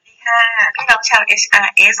องชาว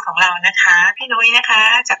HRS ของเรานะคะพี่นุ้ยนะคะ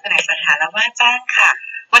จากแผนกสรรหาและว่าจ้างค่ะ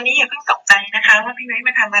วันนี้อย่าเพิ่งตกใจนะคะว่าพี่นุ้ยม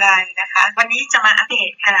าทำอะไรนะคะวันนี้จะมาอัปเด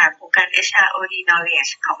ตค่ะโครงการ HROD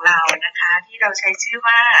Knowledge ของเรานะคะที่เราใช้ชื่อ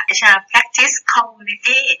ว่า HR Practice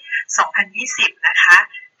Community 2020 นะคะ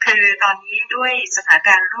คือตอนนี้ด้วยสถานก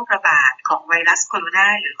ารณ์โรคระบาดของไวรัสโคโรนา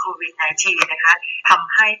หรือโควิด -19 นะคะท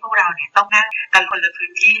ำให้พวกเราเนี่ยต้องนั่งกันคนละพื้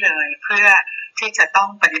นที่เลยเพื่อที่จะต้อง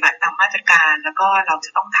ปฏิบัติตามมาตรการแล้วก็เราจ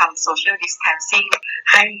ะต้องทำ social distancing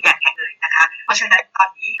ให้อย่างแข็งเลยนะคะเพราะฉะนั้นตอน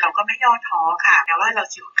นี้เราก็ไม่ย่อท้อค่ะแต่ว่าเรา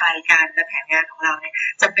อยู่ไกลกันและแผนงานของเราเนี่ย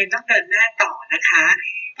จำเป็นต้องเดินหน้าต่อนะคะ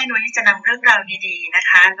พี่นุ้ยจะนำเรื่องราวดีๆนะ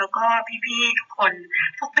คะแล้วก็พี่ๆทุกคน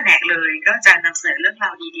ทุกแผนกเลยก็จะนำเสนอเรื่องรา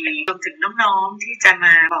วดีๆรวมถึงน้องๆที่จะม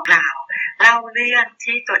าบอกกล่าวเล่าเรื่อง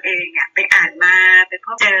ที่ตัวเองไปอ่านมาไปพ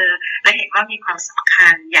บเจอและเห็นว่ามีความสำคั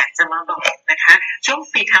ญอยากจะมาบอกนะคะช่วง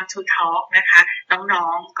Free Time to Talk นะคะน้อ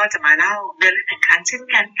งๆก็จะมาเล่าเดือนละ1 ครั้งเช่น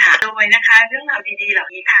กันค่ะโดยนะคะเรื่องราวดีๆเหล่า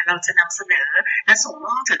นี้ค่ะเราจะนำเสนอและส่งม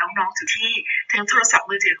อบถึงน้องๆถึงที่ถึงโทรศัพท์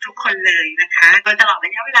มือถือทุกคนเลยนะคะโดยตลอดร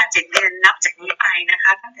ะยะเวลา7 เดือนนับจากนี้ไปนะค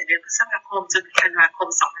ะตั้งแต่เดือนพฤษภาคมจนถึงธันวาคม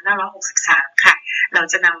2563ค่ะเรา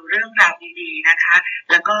จะนำเรื่องราวดีๆนะคะ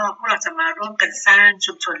แล้วก็พวกเราจะมาร่วมกันสร้าง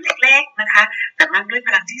ชุมชนเล็กๆนะคะแต่มากด้วยพ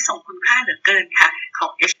ลังที่ทรงคุณค่าเหลือเกินค่ะขอ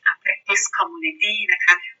ง HR Practice Community นะค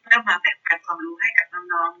ะเพื่อมาแบ่งปันความรู้ให้กับ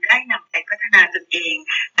น้องๆได้นำไปพัฒนาตนเอง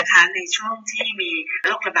นะคะในช่วงที่มีโร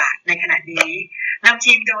คระบาดในขณะนี้นำ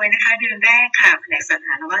ทีมโดยนะคะเดือนแรกค่ะแผนกสรรห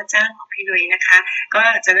าและว่าจ้างของพี่นุ้ยนะคะก็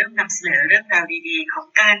จะเริ่มนำเสนอเรื่องราวดีๆของ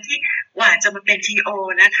การที่ว่าจะมาเป็น TO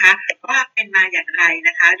นะคะว่าเป็นมาอย่างไรน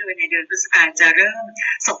ะคะโดยในเดือนพฤษภาคมจะเริ่ม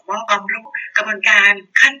ส่งมอบความรู้กระบวนการ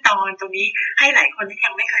ขั้นตอนตรงนี้ให้หลายคนที่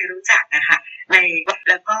ยังไม่เคยรู้จักนะคะใน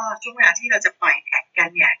แล้วก็ช่วงเวลาที่เราจะปล่อยแข่งกัน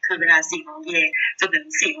เนี่ยคือเวลา 4 โมงเย็นจนถึง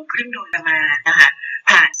 4 โมงครึ่งโดยประมาณนะคะ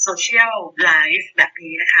ผ่านโซเชียลไลฟ์แบบ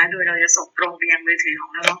นี้นะคะโดยเราจะส่งตรงไปยังมือถือขอ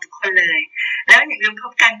งน้องๆทุกคนเลยแล้วอย่าลืมพ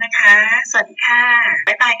บกันนะคะสวัสดีค่ะ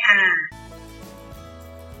บ๊ายบายค่ะ